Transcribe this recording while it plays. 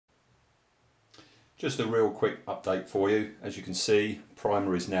Just a real quick update for you. As you can see,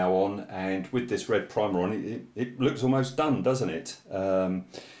 primer is now on, and with this red primer on, it looks almost done, doesn't it?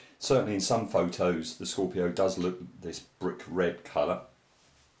 Certainly in some photos the Scorpio does look this brick red colour,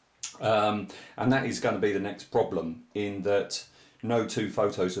 and that is going to be the next problem, in that no two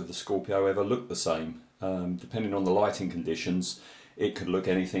photos of the Scorpio ever look the same. Depending on the lighting conditions, it could look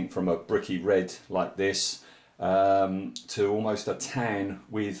anything from a bricky red like this to almost a tan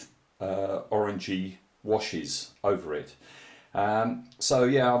with orangey washes over it. So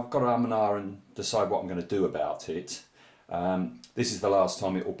yeah, I've got to and ah and decide what I'm going to do about it. This is the last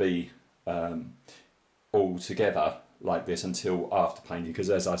time it will be all together like this until after painting,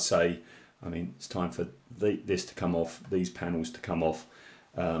 because as I say, I mean, it's time for this to come off, these panels to come off,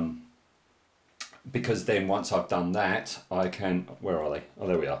 because then once I've done that, I can, where are they? Oh,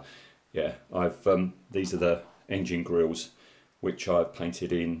 there we are. Yeah, I've these are the engine grills, which I've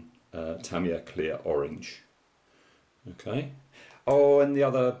painted in Tamiya clear orange. Okay. Oh, and the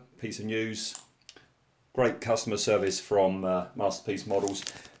other piece of news, great customer service from Masterpiece Models.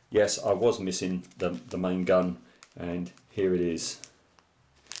 Yes, I was missing the main gun, and here it is.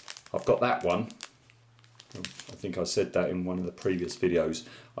 I've got that one. I think I said that in one of the previous videos.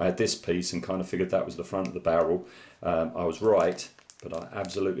 I had this piece and kind of figured that was the front of the barrel. I was right, but I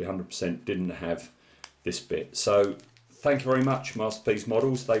absolutely 100% didn't have this bit. So thank you very much, Masterpiece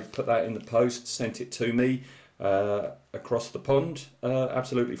Models. They put that in the post, sent it to me across the pond,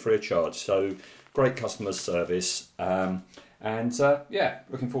 absolutely free of charge. So great customer service, and yeah,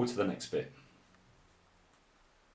 looking forward to the next bit.